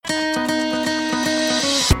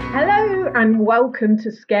and welcome to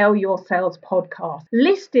Scale Your Sales podcast,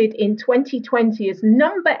 listed in 2020 as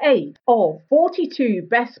number 8 of 42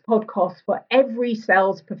 best podcasts for every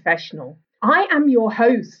sales professional. I am your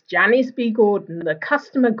host, Janice B. Gordon, the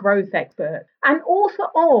customer growth expert and author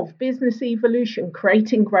of Business Evolution,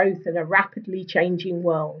 Creating Growth in a Rapidly Changing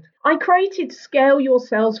World. I created Scale Your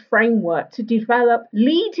Sales framework to develop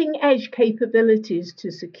leading edge capabilities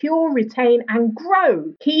to secure, retain, and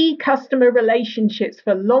grow key customer relationships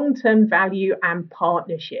for long-term value and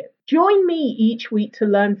partnership. Join me each week to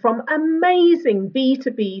learn from amazing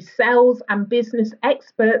B2B sales and business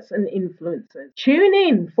experts and influencers. Tune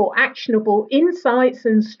in for actionable insights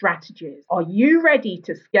and strategies. Are you ready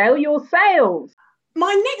to scale your sales?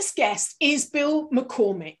 My next guest is Bill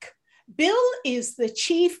McCormick. Bill is the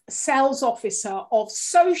Chief Sales Officer of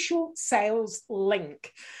Social Sales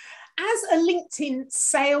Link. As a LinkedIn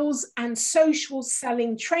sales and social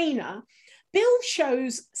selling trainer, Bill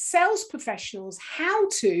shows sales professionals how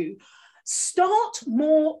to start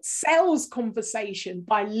more sales conversation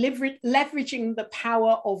by leveraging the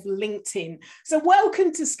power of LinkedIn. So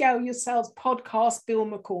welcome to Scale Your Sales podcast, Bill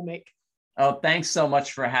McCormick. Oh, thanks so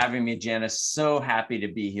much for having me, Janice. So happy to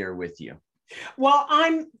be here with you. Well,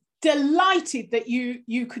 I'm delighted that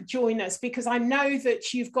you could join us because I know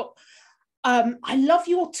that you've got I love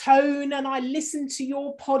your tone and I listen to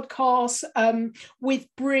your podcast with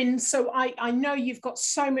Bryn. So I know you've got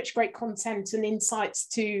so much great content and insights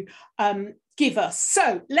to give us.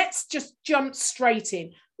 So let's just jump straight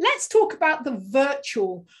in. Let's talk about the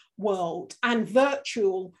virtual world and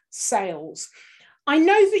virtual sales. I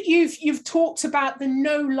know that you've talked about the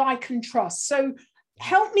know, like, and trust. So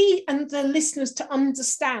help me and the listeners to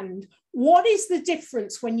understand, what is the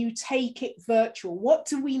difference when you take it virtual? What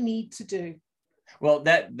do we need to do? Well,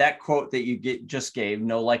 that quote that you just gave,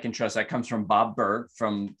 know, like, and trust, that comes from Bob Burg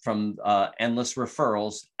from Endless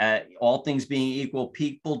Referrals. All things being equal,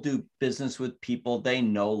 people do business with people they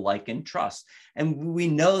know, like, and trust. And we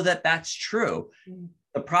know that that's true.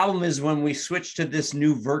 The problem is when we switch to this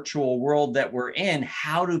new virtual world that we're in,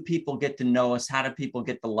 how do people get to know us? How do people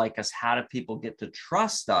get to like us? How do people get to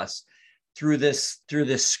trust us through this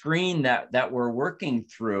screen that we're working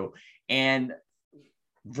through? And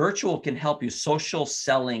virtual can help you. Social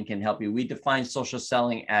selling can help you. We define social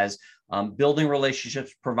selling as building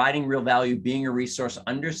relationships, providing real value, being a resource,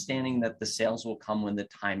 understanding that the sales will come when the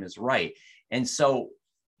time is right. And so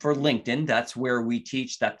for LinkedIn, that's where we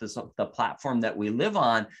teach that the platform that we live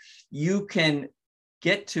on, you can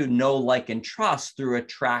get to know, like, and trust through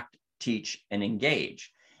attract, teach, and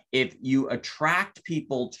engage. If you attract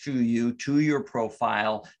people to you, to your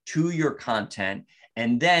profile, to your content,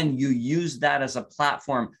 and then you use that as a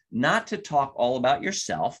platform, not to talk all about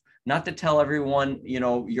yourself, not to tell everyone,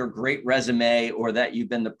 your great resume or that you've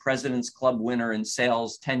been the President's Club winner in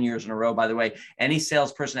sales 10 years in a row. By the way, any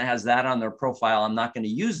salesperson that has that on their profile, I'm not going to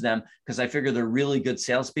use them because I figure they're really good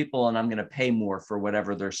salespeople and I'm going to pay more for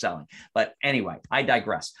whatever they're selling. But anyway, I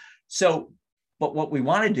digress. But what we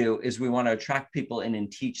want to do is we want to attract people in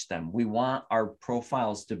and teach them. We want our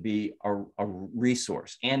profiles to be a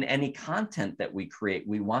resource, and any content that we create,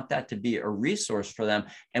 we want that to be a resource for them,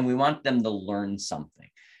 and we want them to learn something.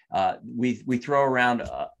 We throw around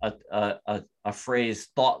a phrase,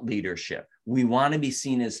 thought leadership. We want to be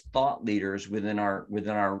seen as thought leaders within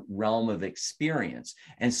our realm of experience.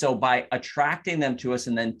 And so by attracting them to us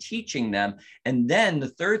and then teaching them, and then the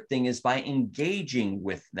third thing is by engaging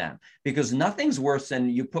with them, because nothing's worse than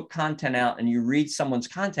you put content out and you read someone's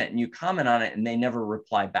content and you comment on it and they never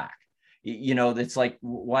reply back. It's like,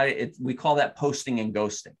 we call that posting and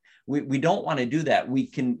ghosting. We don't want to do that.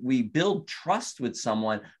 We build trust with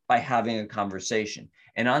someone by having a conversation.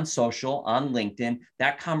 And on social, on LinkedIn,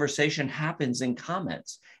 that conversation happens in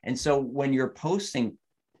comments. And so when you're posting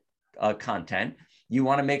content, you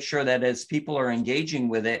want to make sure that as people are engaging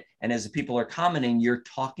with it and as people are commenting, you're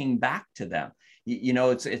talking back to them.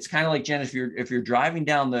 It's kind of like, Jen, if you're driving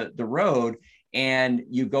down the road and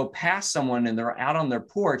you go past someone and they're out on their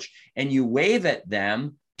porch and you wave at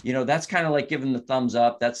them, that's kind of like giving the thumbs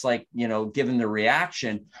up. That's like, giving the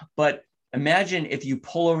reaction. But imagine if you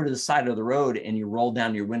pull over to the side of the road and you roll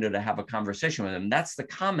down your window to have a conversation with them. That's the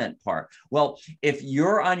comment part. Well, if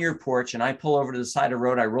you're on your porch and I pull over to the side of the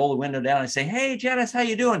road, I roll the window down and say, "Hey, Janice, how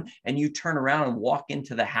you doing?" And you turn around and walk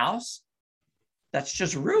into the house, that's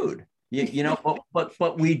just rude.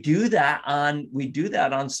 But we do that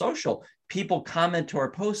on social. People comment to our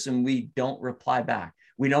posts and we don't reply back.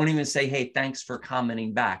 We don't even say, "Hey, thanks for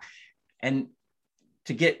commenting back." And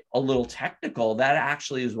to get a little technical, that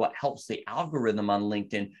actually is what helps the algorithm on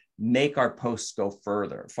LinkedIn make our posts go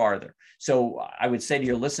farther. So I would say to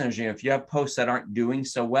your listeners, if you have posts that aren't doing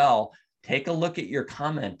so well, take a look at your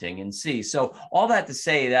commenting and see. So all that to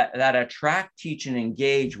say that attract, teach, and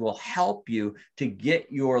engage will help you to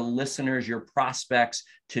get your listeners, your prospects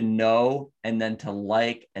to know, and then to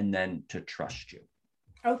like, and then to trust you.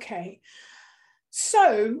 Okay.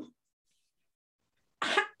 So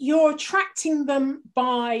you're attracting them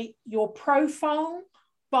by your profile,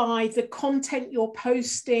 by the content you're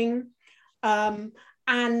posting,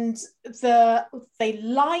 and they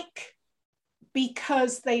like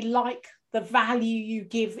because they like the value you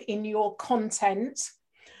give in your content.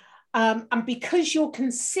 And because you're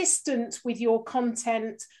consistent with your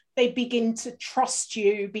content, they begin to trust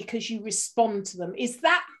you because you respond to them. Is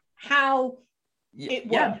that how it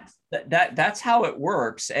works? That's how it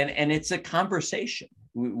works. And it's a conversation.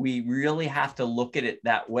 We really have to look at it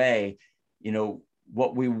that way. You know,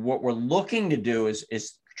 what we're looking to do is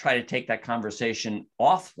try to take that conversation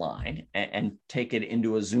offline and take it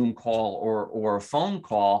into a Zoom call or a phone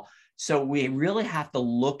call. So we really have to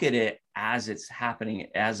look at it as it's happening,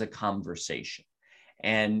 as a conversation.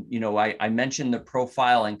 And, you know, I mentioned the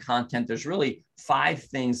profile and content. There's really 5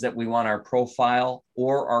 things that we want our profile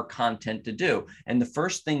or our content to do. And the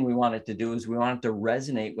first thing we want it to do is we want it to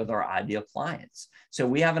resonate with our ideal clients. So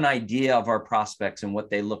we have an idea of our prospects and what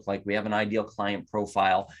they look like. We have an ideal client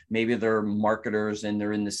profile. Maybe they're marketers and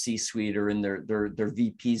they're in the C-suite or in their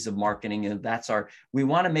VPs of marketing. And we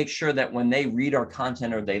want to make sure that when they read our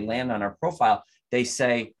content or they land on our profile, they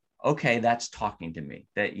say, okay, that's talking to me,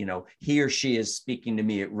 that, you know, he or she is speaking to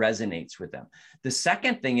me. It resonates with them. The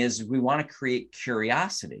second thing is we want to create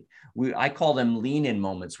curiosity. I call them lean-in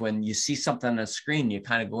moments. When you see something on the screen, you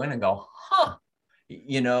kind of go in and go, huh,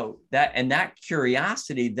 you know, that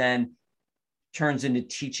curiosity then turns into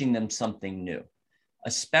teaching them something new,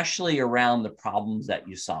 especially around the problems that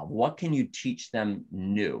you solve. What can you teach them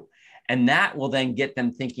new? And that will then get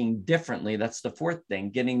them thinking differently. That's the 4th thing,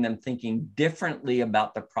 getting them thinking differently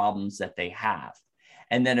about the problems that they have.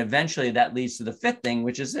 And then eventually that leads to the 5th thing,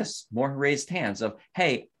 which is this, more raised hands of,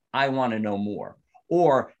 hey, I want to know more.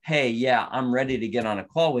 Or, hey, yeah, I'm ready to get on a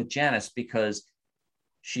call with Janice because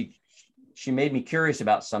she made me curious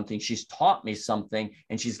about something. She's taught me something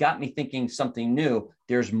and she's got me thinking something new.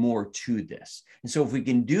 There's more to this. And so if we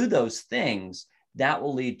can do those things, that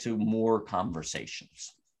will lead to more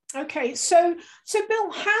conversations. Okay, so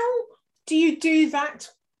Bill, how do you do that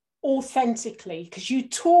authentically? Because you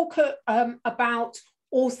talk about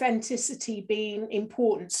authenticity being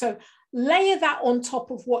important. So layer that on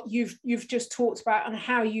top of what you've just talked about and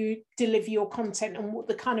how you deliver your content and what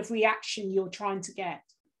the kind of reaction you're trying to get.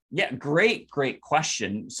 Yeah, great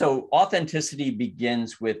question. So authenticity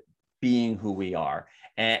begins with being who we are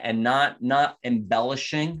and not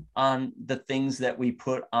embellishing on the things that we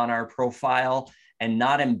put on our profile, and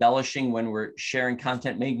not embellishing when we're sharing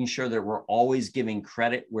content, making sure that we're always giving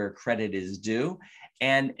credit where credit is due.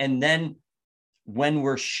 And then when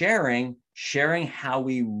we're sharing how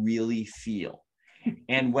we really feel.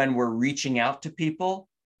 And when we're reaching out to people,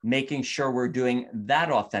 making sure we're doing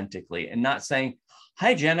that authentically and not saying,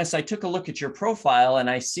 hi, Janice, I took a look at your profile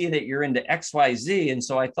and I see that you're into XYZ. And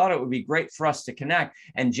so I thought it would be great for us to connect.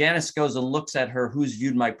 And Janice goes and looks at her who's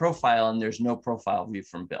viewed my profile and there's no profile view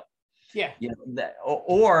from Bill. Yeah. You know,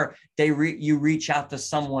 or you reach out to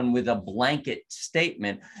someone with a blanket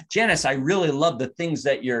statement. Janice, I really love the things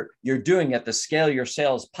that you're doing at the Scale Your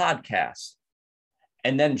Sales podcast.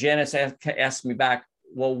 And then Janice asked me back,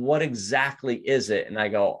 well, what exactly is it? And I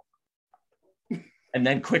go, and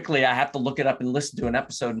then quickly I have to look it up and listen to an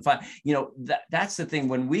episode and find, you know, that's the thing.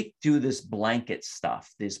 When we do this blanket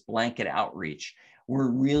stuff, this blanket outreach, we're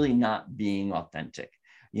really not being authentic.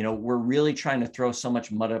 You know, we're really trying to throw so much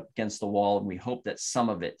mud up against the wall, and we hope that some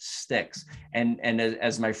of it sticks. And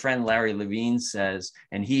as my friend Larry Levine says,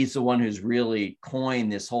 and he's the one who's really coined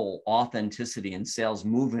this whole authenticity and sales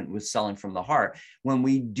movement with selling from the heart. When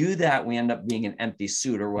we do that, we end up being an empty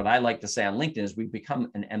suit, or what I like to say on LinkedIn is we become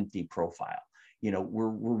an empty profile. You know, we're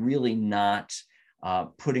really not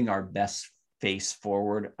putting our best face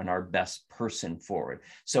forward and our best person forward.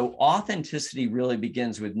 So authenticity really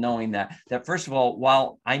begins with knowing that first of all,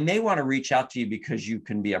 while I may want to reach out to you because you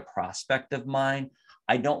can be a prospect of mine,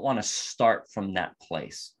 I don't want to start from that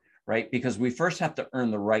place, right? Because we first have to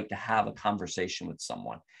earn the right to have a conversation with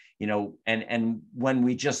someone, you know, and when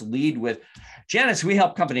we just lead with, Janice, we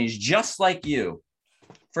help companies just like you.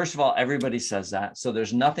 First of all, everybody says that. So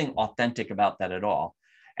there's nothing authentic about that at all.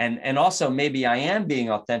 And also maybe I am being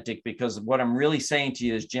authentic because what I'm really saying to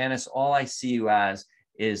you is, Janice, all I see you as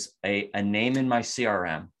is a name in my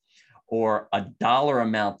CRM or a dollar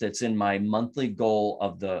amount that's in my monthly goal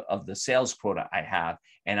of the sales quota I have.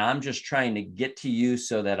 And I'm just trying to get to you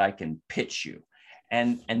so that I can pitch you.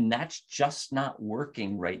 And that's just not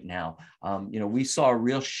working right now. We saw a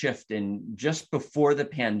real shift in just before the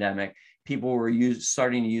pandemic. People were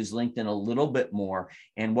starting to use LinkedIn a little bit more.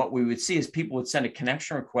 And what we would see is people would send a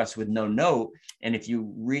connection request with no note. And if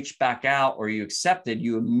you reach back out or you accepted,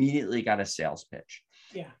 you immediately got a sales pitch.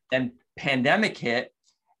 Yeah. Then pandemic hit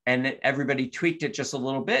and everybody tweaked it just a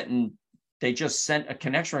little bit. And they just sent a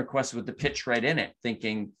connection request with the pitch right in it,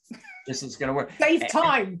 thinking this is going to work. Save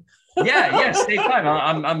time. Save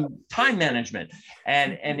time. I'm time management.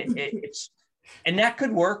 And that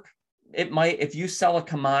could work. It might, if you sell a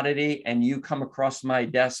commodity and you come across my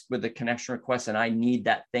desk with a connection request and I need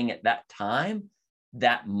that thing at that time,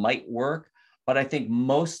 that might work. But I think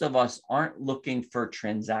most of us aren't looking for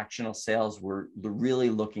transactional sales. We're really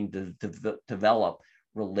looking to develop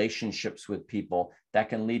relationships with people that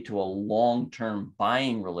can lead to a long-term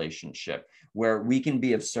buying relationship where we can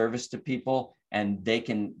be of service to people and they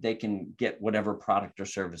can get whatever product or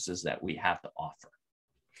services that we have to offer.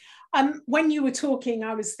 When you were talking,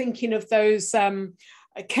 I was thinking of those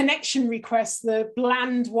connection requests, the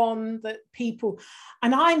bland one that people,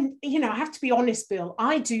 and I have to be honest, Bill,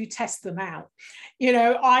 I do test them out.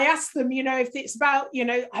 I ask them, if it's about,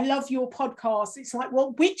 I love your podcast. It's like,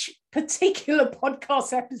 well, which particular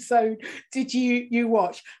podcast episode did you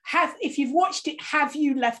watch? If you've watched it, have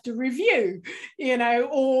you left a review?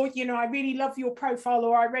 Or, I really love your profile,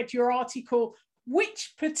 or I read your article.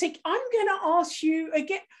 Which particular, I'm going to ask you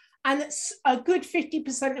again. And it's a good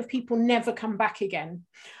 50% of people never come back again.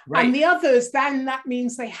 Right. And the others, then that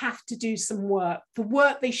means they have to do some work, the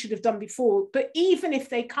work they should have done before. But even if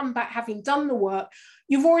they come back having done the work,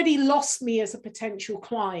 you've already lost me as a potential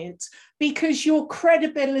client because your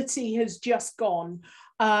credibility has just gone.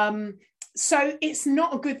 So it's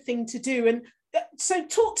not a good thing to do. And so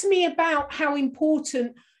talk to me about how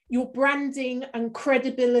important your branding and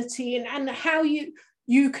credibility and how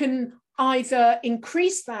you can either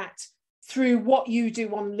increase that through what you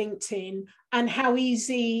do on LinkedIn and how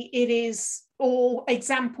easy it is, or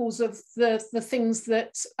examples of the things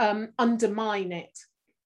that undermine it.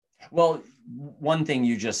 Well, one thing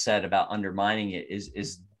you just said about undermining it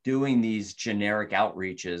is doing these generic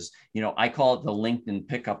outreaches. I call it the LinkedIn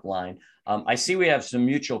pickup line. I see we have some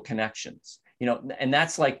mutual connections, and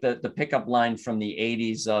that's like the pickup line from the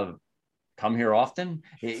 80s of come here often.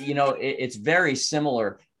 It's very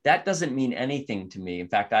similar. That doesn't mean anything to me. In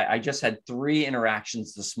fact, I just had 3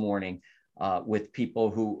 interactions this morning with people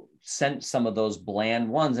who sent some of those bland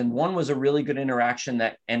ones. And one was a really good interaction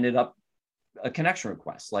that ended up a connection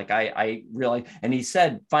request. Like I realized, and he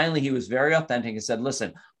said, finally, he was very authentic and said,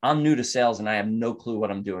 listen, I'm new to sales and I have no clue what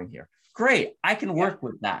I'm doing here. Great. I can work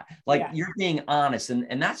with that. You're being honest.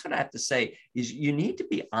 And that's what I have to say is you need to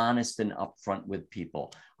be honest and upfront with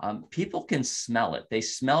people. People can smell it. They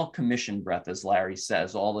smell commission breath, as Larry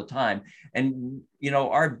says all the time. And,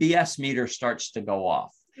 our BS meter starts to go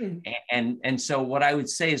off. And so what I would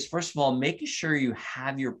say is, first of all, making sure you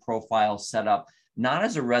have your profile set up, not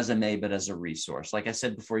as a resume, but as a resource. Like I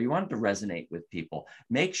said before, you want it to resonate with people.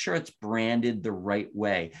 Make sure it's branded the right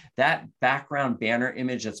way. That background banner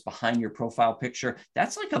image that's behind your profile picture,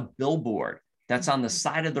 that's like a billboard that's on the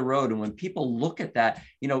side of the road. And when people look at that,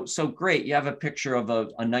 so great, you have a picture of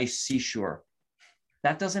a nice seashore.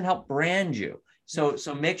 That doesn't help brand you. So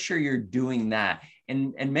make sure you're doing that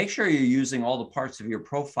and make sure you're using all the parts of your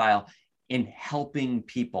profile in helping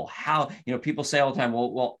people. How, people say all the time,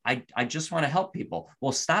 well, I just want to help people.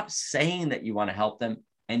 Well, stop saying that you want to help them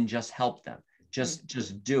and just help them.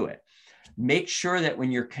 Just do it. Make sure that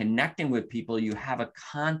when you're connecting with people, you have a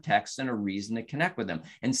context and a reason to connect with them.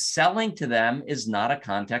 And selling to them is not a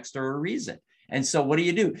context or a reason. And so what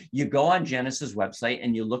do? You go on Janice's website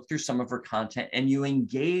and you look through some of her content and you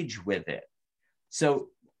engage with it. So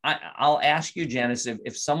I'll ask you, Janice,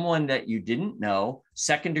 if someone that you didn't know,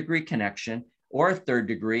 second degree connection or a third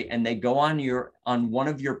degree, and they go on one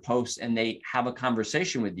of your posts and they have a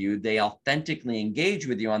conversation with you, they authentically engage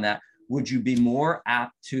with you on that, would you be more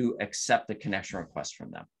apt to accept the connection request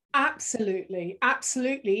from them? Absolutely.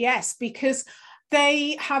 Absolutely. Yes, because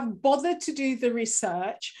they have bothered to do the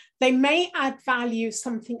research. They may add value,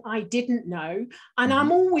 something I didn't know. And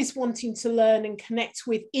I'm always wanting to learn and connect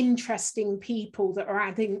with interesting people that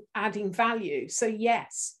are adding value. So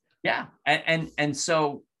yes. Yeah. And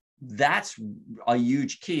so that's a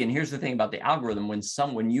huge key. And here's the thing about the algorithm.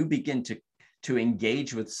 When you begin to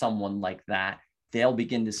engage with someone like that, they'll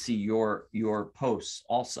begin to see your posts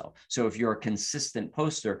also. So if you're a consistent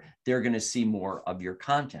poster, they're going to see more of your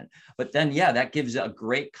content. But then, that gives a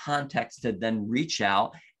great context to then reach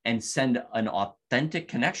out and send an authentic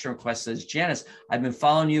connection request. Says, Janice, I've been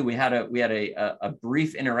following you. We had a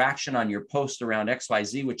brief interaction on your post around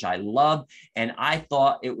XYZ, which I love. And I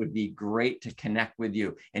thought it would be great to connect with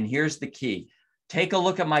you. And here's the key. Take a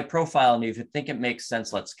look at my profile. And if you think it makes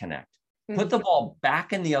sense, let's connect. Put the ball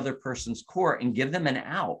back in the other person's court and give them an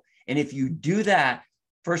out. And if you do that,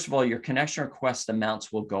 first of all, your connection request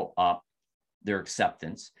amounts will go up, their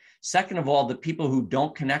acceptance. Second of all, the people who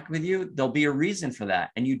don't connect with you, there'll be a reason for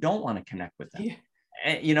that. And you don't want to connect with them. Yeah.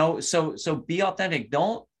 And, you know, so be authentic.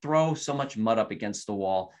 Don't throw so much mud up against the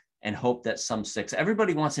wall and hope that some sticks.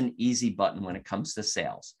 Everybody wants an easy button when it comes to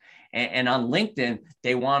sales. And on LinkedIn,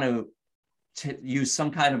 they want to use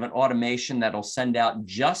some kind of an automation that'll send out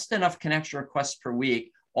just enough connection requests per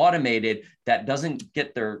week, automated, that doesn't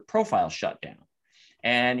get their profile shut down.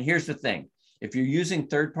 And here's the thing. If you're using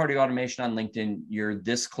third-party automation on LinkedIn, you're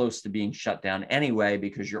this close to being shut down anyway,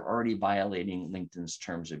 because you're already violating LinkedIn's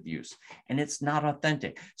terms of use, and it's not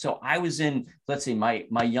authentic. So I was in, let's see, my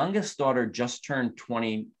youngest daughter just turned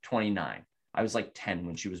 29. I was like 10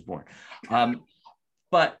 when she was born.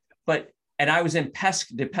 And I was in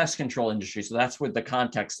the pest control industry. So that's with the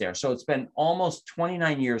context there. So it's been almost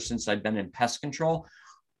 29 years since I've been in pest control.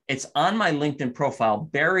 It's on my LinkedIn profile,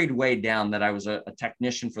 buried way down, that I was a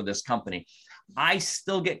technician for this company. I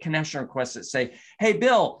still get connection requests that say, hey,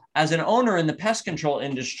 Bill, as an owner in the pest control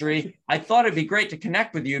industry, I thought it'd be great to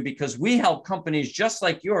connect with you because we help companies just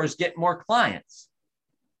like yours get more clients.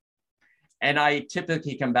 And I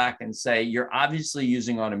typically come back and say, you're obviously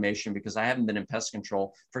using automation, because I haven't been in pest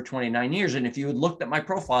control for 29 years. And if you had looked at my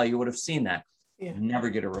profile, you would have seen that. Yeah. Never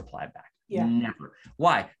get a reply back. Yeah. Never.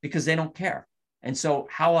 Why? Because they don't care. And so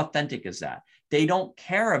how authentic is that? They don't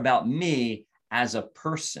care about me as a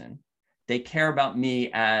person. They care about me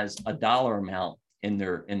as a dollar amount in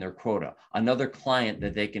their quota, another client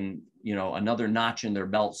that they can, you know, another notch in their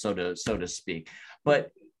belt, so to speak. But,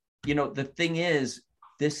 you know, the thing is,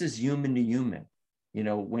 this is human to human. You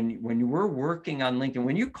know, when we're working on LinkedIn,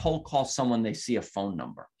 when you cold call someone, they see a phone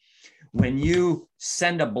number. When you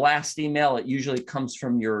send a blast email, it usually comes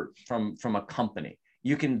from a company.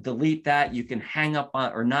 You can delete that. You can hang up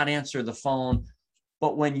on or not answer the phone.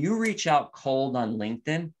 But when you reach out cold on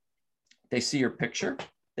LinkedIn, they see your picture,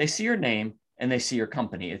 they see your name, and they see your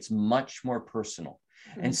company. It's much more personal.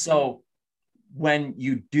 Mm-hmm. And so when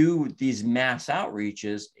you do these mass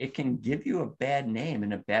outreaches, it can give you a bad name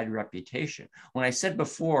and a bad reputation. When I said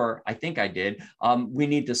before, I think I did, we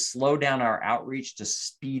need to slow down our outreach to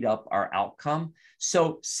speed up our outcome.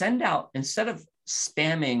 So send out, instead of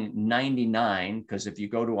spamming 99, because if you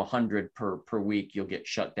go to 100 per week, you'll get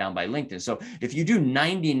shut down by LinkedIn. So if you do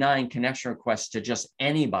 99 connection requests to just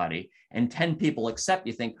anybody and 10 people accept,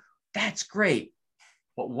 you think, that's great.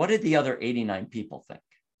 But what did the other 89 people think?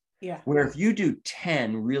 Yeah. Where if you do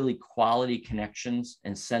 10 really quality connections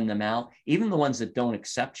and send them out, even the ones that don't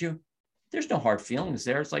accept you, there's no hard feelings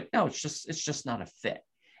there. It's like, no, it's just not a fit.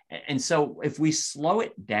 And so if we slow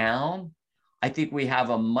it down, I think we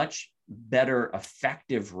have a much better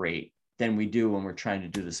effective rate than we do when we're trying to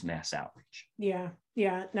do this mass outreach. Yeah.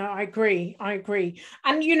 No, I agree.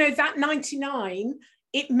 And you know, that 99,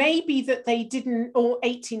 it may be that they didn't, or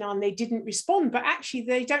 89, they didn't respond, but actually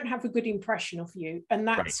they don't have a good impression of you. And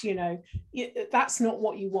that's, right, you know, that's not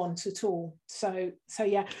what you want at all. So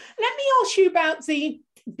yeah. Let me ask you about the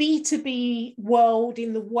B2B world,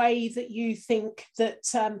 in the way that you think that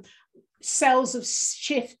sales have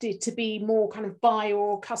shifted to be more kind of buyer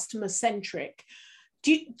or customer centric.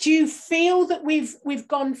 Do you feel that we've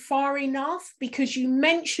gone far enough? Because you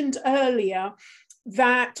mentioned earlier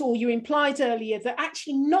that, or you implied earlier, that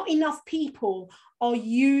actually not enough people are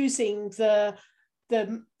using or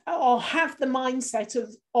have the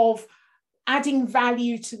mindset of adding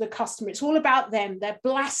value to the customer. It's all about them. They're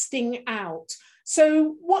blasting out.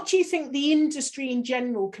 So what do you think the industry in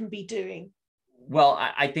general can be doing? Well,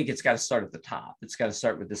 I think it's got to start at the top. It's got to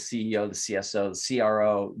start with the CEO, the CSO, the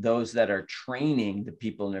CRO, those that are training the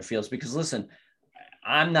people in their fields. Because listen,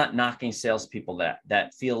 I'm not knocking salespeople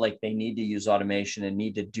that feel like they need to use automation and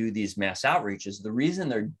need to do these mass outreaches. The reason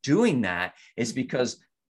they're doing that is because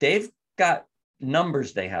they've got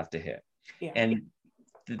numbers they have to hit. Yeah. And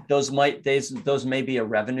those may be a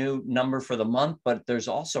revenue number for the month, but there's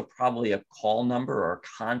also probably a call number or a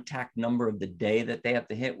contact number of the day that they have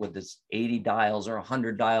to hit, with this 80 dials or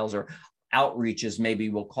 100 dials or outreaches, maybe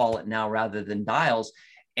we'll call it now, rather than dials.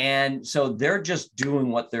 And so they're just doing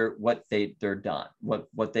what they've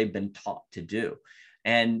been taught to do.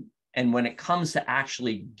 And when it comes to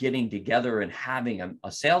actually getting together and having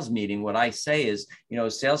a sales meeting, what I say is, you know,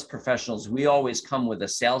 sales professionals, we always come with a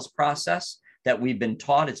sales process that we've been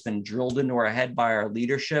taught. It's been drilled into our head by our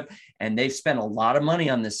leadership, and they've spent a lot of money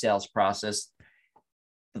on the sales process.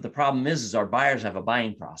 But the problem is our buyers have a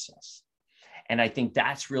buying process. And I think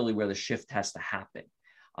that's really where the shift has to happen.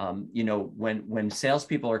 When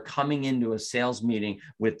salespeople are coming into a sales meeting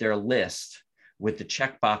with their list, with the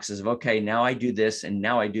check boxes of, okay, now I do this and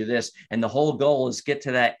now I do this. And the whole goal is get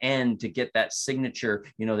to that end to get that signature.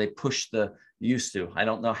 They push used to. I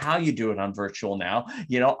don't know how you do it on virtual now.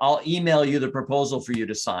 I'll email you the proposal for you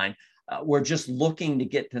to sign. We're just looking to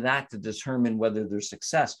get to that to determine whether there's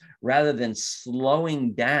success, rather than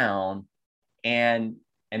slowing down and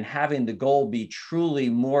having the goal be truly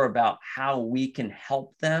more about how we can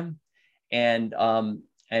help them, and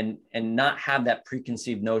not have that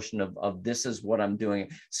preconceived notion of this is what I'm doing.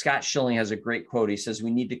 Scott Schilling has a great quote. He says,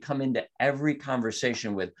 we need to come into every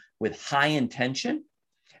conversation with high intention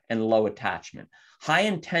and low attachment. High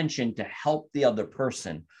intention to help the other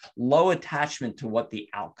person, low attachment to what the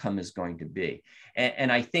outcome is going to be.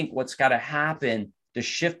 And I think what's got to happen, the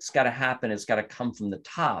shift's got to happen, it's got to come from the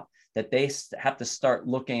top, that they have to start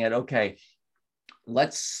looking at, okay,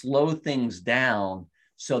 let's slow things down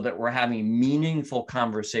so that we're having meaningful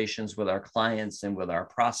conversations with our clients and with our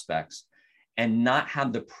prospects, and not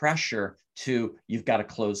have the pressure to, you've got to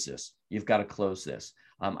close this, you've got to close this.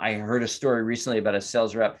 I heard a story recently about a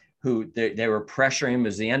sales rep who they were pressuring him. It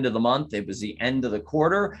was the end of the month, it was the end of the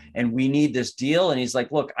quarter, and we need this deal. And he's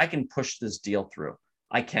like, look, I can push this deal through.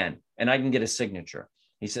 I can, and I can get a signature.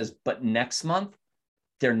 He says, but next month,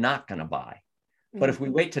 they're not going to buy. But if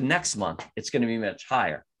we wait to next month, it's going to be much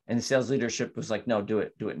higher. And the sales leadership was like, no, do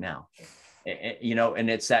it now.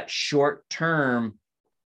 And it's that short-term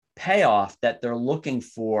payoff that they're looking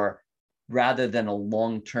for, rather than a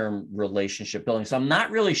long-term relationship building. So I'm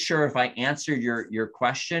not really sure if I answered your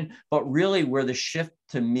question, but really where the shift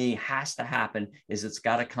to me has to happen is it's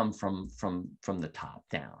got to come from the top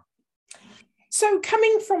down. So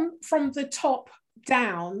coming from the top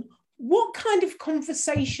down, what kind of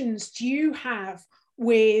conversations do you have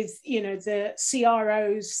with, the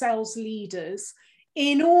CROs, sales leaders,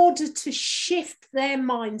 in order to shift their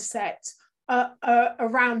mindset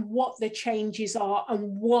around what the changes are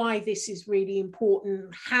and why this is really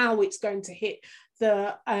important, how it's going to hit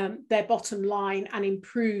their bottom line and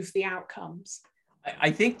improve the outcomes? I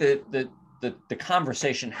think that the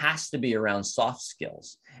conversation has to be around soft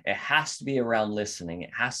skills. It has to be around listening. It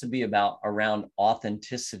has to be around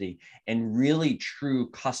authenticity and really true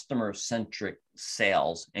customer-centric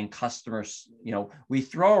sales and customers. We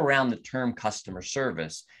throw around the term customer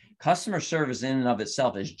service. Customer service in and of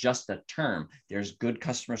itself is just a term. There's good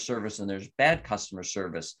customer service and there's bad customer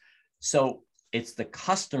service. So it's the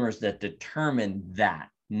customers that determine that,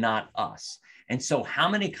 not us. And so how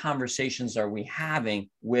many conversations are we having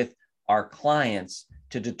with our clients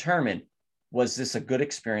to determine, was this a good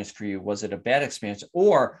experience for you? Was it a bad experience?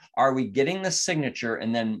 Or are we getting the signature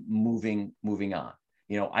and then moving on?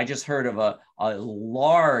 I just heard of a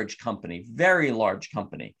large company, very large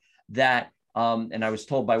company that, and I was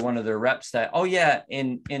told by one of their reps that, oh yeah,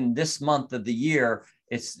 in this month of the year,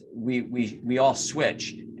 we all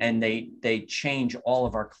switch, and they change all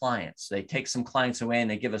of our clients. They take some clients away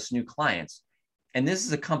and they give us new clients. And this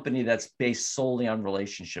is a company that's based solely on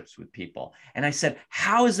relationships with people. And I said,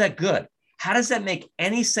 how is that good? How does that make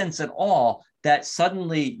any sense at all, that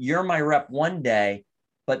suddenly you're my rep one day,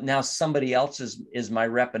 but now somebody else is my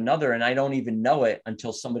rep another, and I don't even know it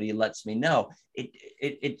until somebody lets me know?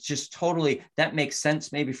 It just totally, that makes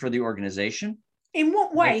sense maybe for the organization. In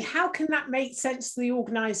what way? How can that make sense to the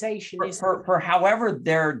organization? For however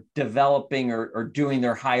they're developing or doing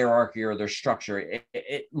their hierarchy or their structure,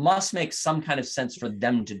 it must make some kind of sense for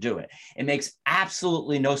them to do it. It makes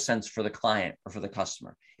absolutely no sense for the client or for the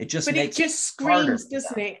customer. It just screams,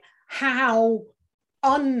 doesn't it, how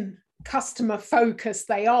customer focused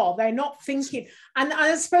they are. They're not thinking. And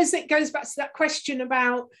I suppose it goes back to that question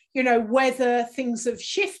about, whether things have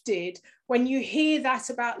shifted. When you hear that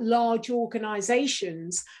about large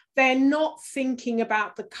organizations, they're not thinking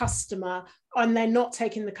about the customer, and they're not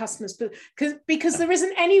taking the customers, because there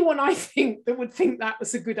isn't anyone, I think, that would think that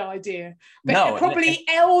was a good idea. But no, probably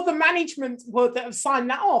all the management that have signed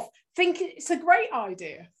that off think it's a great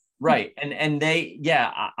idea. Right. And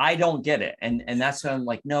I don't get it. And that's why I'm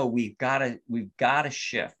like, no, we've got to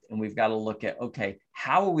shift, and we've got to look at, okay,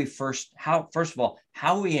 how are we first of all,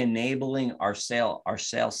 how are we enabling our sales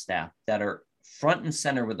staff that are front and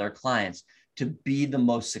center with our clients to be the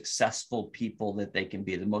most successful people that they can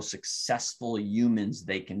be, the most successful humans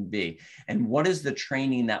they can be. And what is the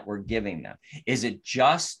training that we're giving them? Is it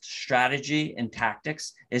just strategy and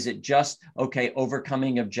tactics? Is it just, okay,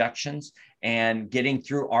 overcoming objections and getting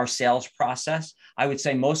through our sales process? I would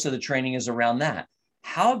say most of the training is around that.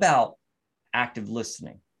 How about active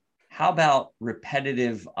listening? How about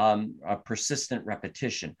repetitive, persistent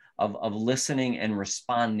repetition of listening and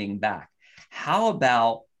responding back? How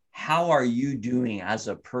about, how are you doing as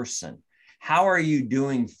a person? How are you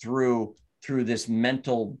doing through this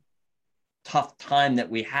mental tough time that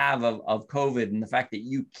we have of COVID and the fact that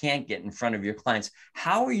you can't get in front of your clients?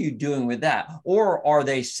 How are you doing with that? Or are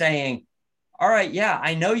they saying, all right, yeah,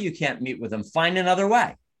 I know you can't meet with them, find another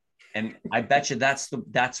way? And I bet you that's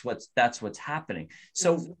what's happening.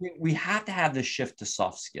 So we have to have this shift to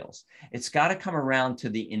soft skills. It's got to come around to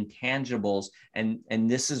the intangibles. And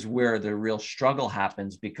this is where the real struggle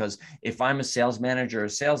happens, because if I'm a sales manager or a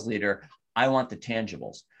sales leader, I want the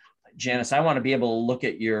tangibles. Janice, I want to be able to look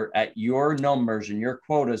at your numbers and your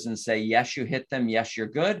quotas and say, yes, you hit them. Yes, you're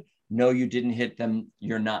good. No, you didn't hit them.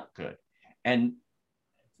 You're not good. And,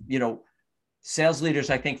 sales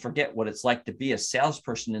leaders, I think, forget what it's like to be a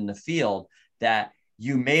salesperson in the field, that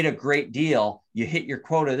you made a great deal, you hit your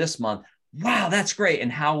quota this month. Wow, that's great.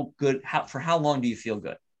 And for how long do you feel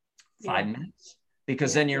good? 5 minutes?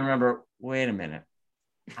 Because then you remember, wait a minute,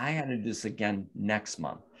 I got to do this again next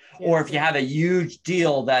month. Or if you have a huge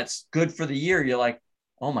deal that's good for the year, you're like,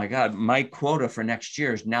 oh my God, my quota for next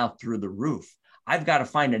year is now through the roof. I've got to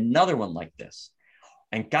find another one like this.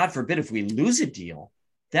 And God forbid, if we lose a deal,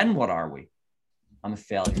 then what are we? I'm a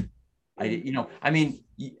failure. I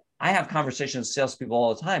have conversations with salespeople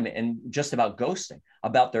all the time, and just about ghosting,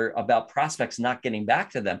 about prospects not getting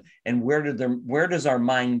back to them, and where does our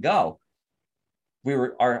mind go?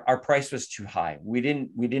 Our price was too high. We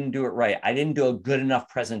didn't do it right. I didn't do a good enough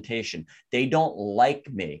presentation. They don't like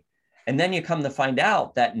me. And then you come to find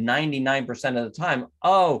out that 99% of the time,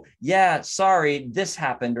 oh yeah, sorry, this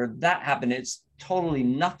happened or that happened. It's totally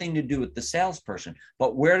nothing to do with the salesperson.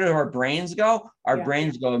 But where do our brains go? Our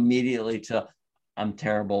brains go immediately to, I'm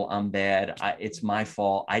terrible, I'm bad, it's my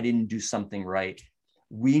fault, I didn't do something right.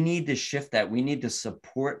 We need to shift that. We need to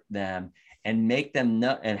support them and make them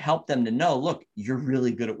know and help them to know, look, you're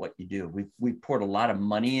really good at what you do. We poured a lot of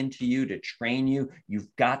money into you to train you.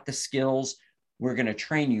 You've got the skills. We're going to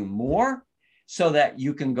train you more so that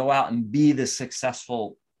you can go out and be the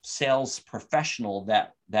successful sales professional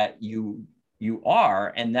that you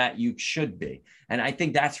are and that you should be. And I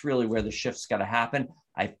think that's really where the shift's got to happen.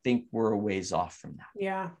 I think we're a ways off from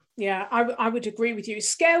that. Yeah, I would agree with you.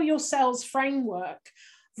 Scale Your Sales framework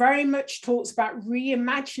very much talks about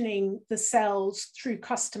reimagining the sales through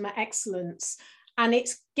customer excellence. And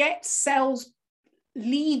it's get sales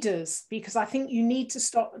leaders, because I think you need to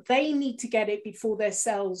stop, they need to get it before their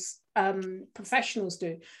sales professionals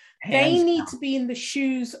do. They need to be in the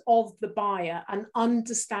shoes of the buyer and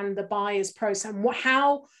understand the buyer's process and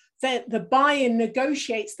how the buyer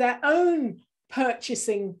negotiates their own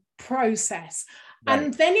purchasing process. Right.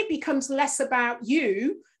 And then it becomes less about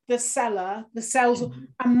you, the seller, the sales,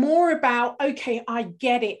 and more about, okay, I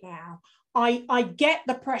get it now. I get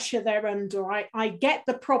the pressure they're under. I get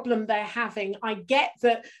the problem they're having. I get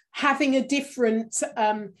that having a different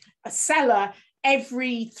a seller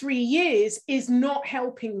every 3 years is not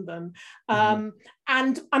helping them. And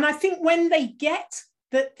I think when they get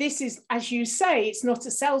that this is, as you say, it's not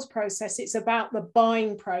a sales process, it's about the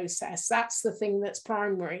buying process. That's the thing that's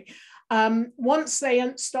primary. Once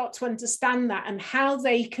they start to understand that and how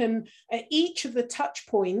they can, at each of the touch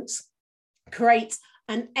points, create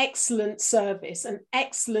an excellent service, an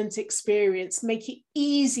excellent experience, make it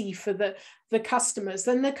easy for the customers,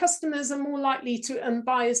 then the customers are more likely to, and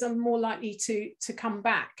buyers are more likely to come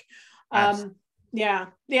back. Yeah.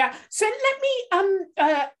 So let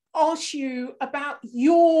me ask you about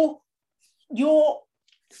your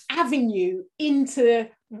avenue into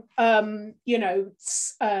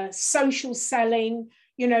social selling,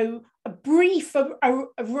 a brief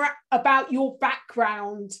about your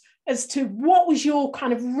background as to what was your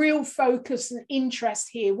kind of real focus and interest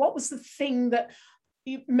here. What was the thing that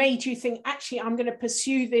made you think, actually, I'm going to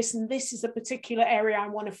pursue this, and this is a particular area I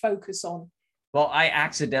want to focus on? Well, I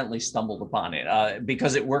accidentally stumbled upon it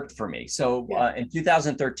because it worked for me. So in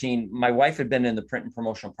 2013, my wife had been in the print and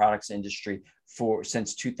promotional products industry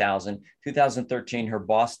since 2000. 2013, her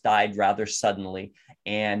boss died rather suddenly.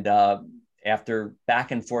 And after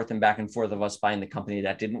back and forth of us buying the company,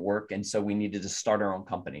 that didn't work. And so we needed to start our own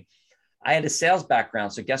company. I had a sales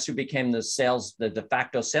background. So guess who became the de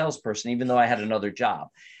facto salesperson, even though I had another job.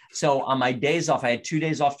 So on my days off, I had 2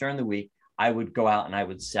 days off during the week. I would go out and I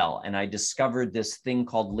would sell. And I discovered this thing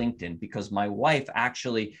called LinkedIn because my wife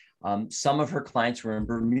actually, some of her clients were in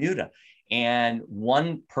Bermuda. And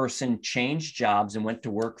one person changed jobs and went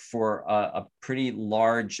to work for a pretty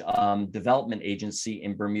large development agency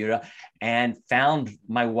in Bermuda and found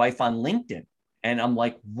my wife on LinkedIn. And I'm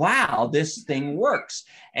like, wow, this thing works.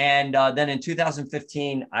 And then in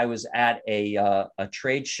 2015, I was at a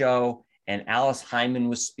trade show and Alice Hyman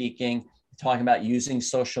was speaking, talking about using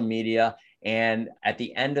social media. And at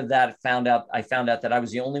the end of that, I found out that I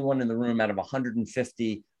was the only one in the room out of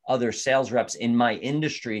 150 other sales reps in my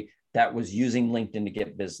industry that was using LinkedIn to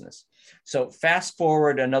get business. So fast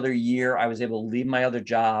forward another year, I was able to leave my other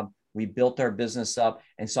job. We built our business up.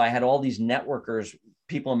 And so I had all these networkers,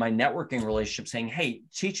 people in my networking relationship saying, hey,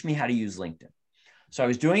 teach me how to use LinkedIn. So I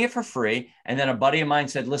was doing it for free. And then a buddy of mine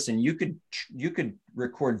said, listen, you could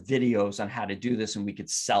record videos on how to do this and we could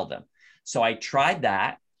sell them. So I tried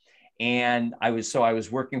that. And I was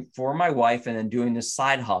working for my wife and then doing this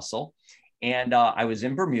side hustle. And I was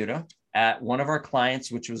in Bermuda at one of our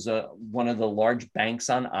clients, which was one of the large banks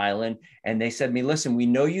on island. And they said to me, listen, we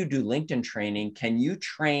know you do LinkedIn training. Can you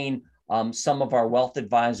train some of our wealth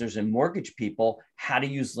advisors and mortgage people how to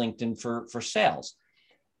use LinkedIn for sales?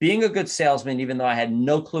 Being a good salesman, even though I had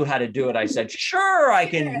no clue how to do it, I said, sure, I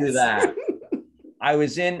can do that. I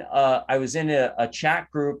was in a chat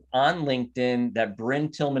group on LinkedIn that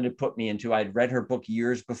Bryn Tillman had put me into. I'd read her book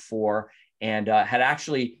years before and had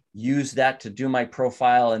actually used that to do my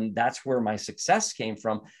profile. And that's where my success came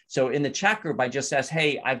from. So in the chat group, I just asked,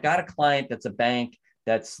 hey, I've got a client that's a bank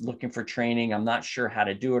that's looking for training. I'm not sure how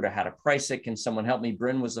to do it or how to price it. Can someone help me?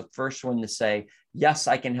 Bryn was the first one to say, yes,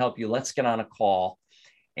 I can help you. Let's get on a call.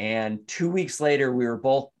 And 2 weeks later, we were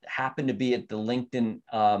both happened to be at the LinkedIn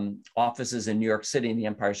offices in New York City in the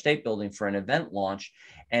Empire State Building for an event launch.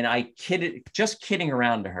 And I just kidding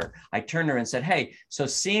around to her. I turned to her and said, hey, so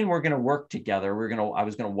seeing we're going to work together, I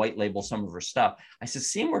was going to white label some of her stuff. I said,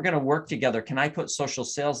 seeing we're going to work together, can I put Social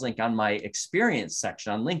Sales Link on my experience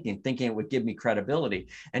section on LinkedIn, thinking it would give me credibility?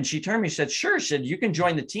 And she turned to me and said, sure, she said, you can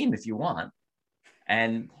join the team if you want.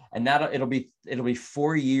 And that it'll be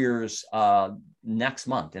 4 years next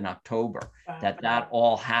month in October that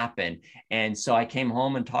all happened. And so I came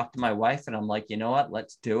home and talked to my wife and I'm like, you know what,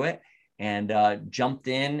 let's do it. And jumped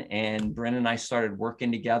in and Bryn and I started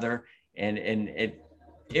working together and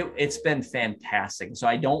it's been fantastic. So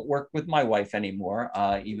I don't work with my wife anymore,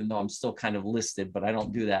 even though I'm still kind of listed, but I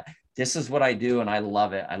don't do that. This is what I do and I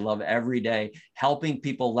love it. I love every day helping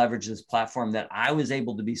people leverage this platform that I was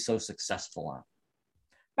able to be so successful on.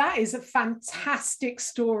 That is a fantastic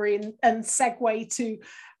story and segue to,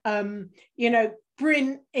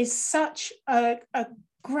 Bryn is such a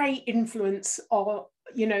great influence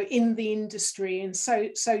in the industry and so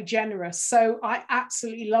generous. So I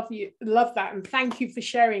absolutely love that. And thank you for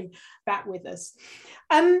sharing that with us.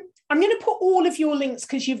 I'm going to put all of your links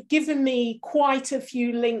because you've given me quite a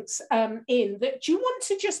few links in that. Do you want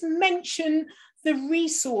to just mention the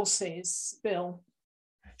resources, Bill?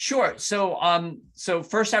 Sure. So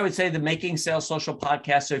first I would say the Making Sales Social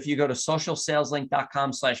podcast. So if you go to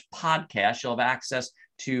socialsaleslink.com/podcast, you'll have access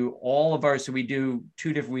to all of ours. So we do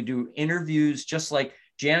we do interviews, just like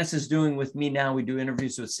Janice is doing with me now. We do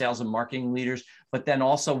interviews with sales and marketing leaders, but then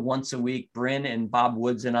also once a week, Bryn and Bob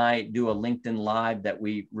Woods and I do a LinkedIn Live that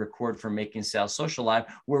we record for Making Sales Social Live,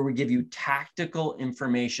 where we give you tactical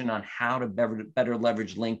information on how to better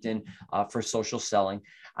leverage LinkedIn for social selling.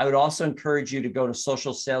 I would also encourage you to go to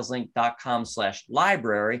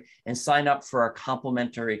socialsaleslink.com/library and sign up for our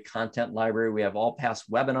complimentary content library. We have all past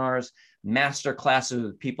webinars, master classes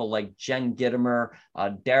with people like Jen Gittimer,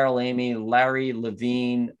 Daryl Amy, Larry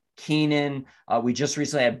Levine, Keenan. We just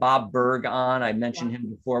recently had Bob Berg on. I mentioned him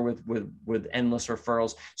before with Endless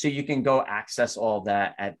Referrals. So you can go access all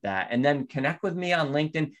that at that. And then connect with me on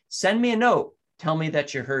LinkedIn. Send me a note. Tell me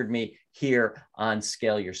that you heard me here on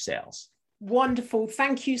Scale Your Sales. Wonderful.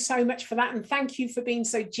 Thank you so much for that. And thank you for being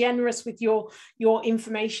so generous with your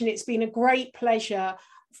information. It's been a great pleasure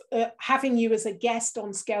having you as a guest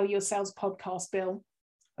on Scale Your Sales podcast, Bill.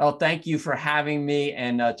 Oh, thank you for having me.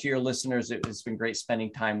 And to your listeners, it's been great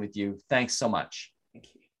spending time with you. Thanks so much. Thank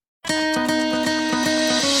you.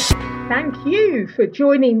 Thank you for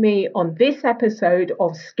joining me on this episode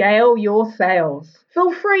of Scale Your Sales.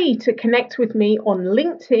 Feel free to connect with me on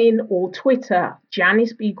LinkedIn or Twitter,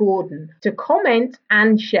 Janice B. Gordon, to comment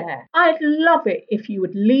and share. I'd love it if you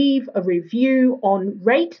would leave a review on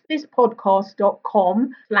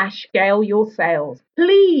ratethispodcast.com/scaleyoursales.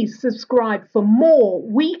 Please subscribe for more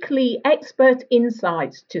weekly expert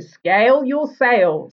insights to scale your sales.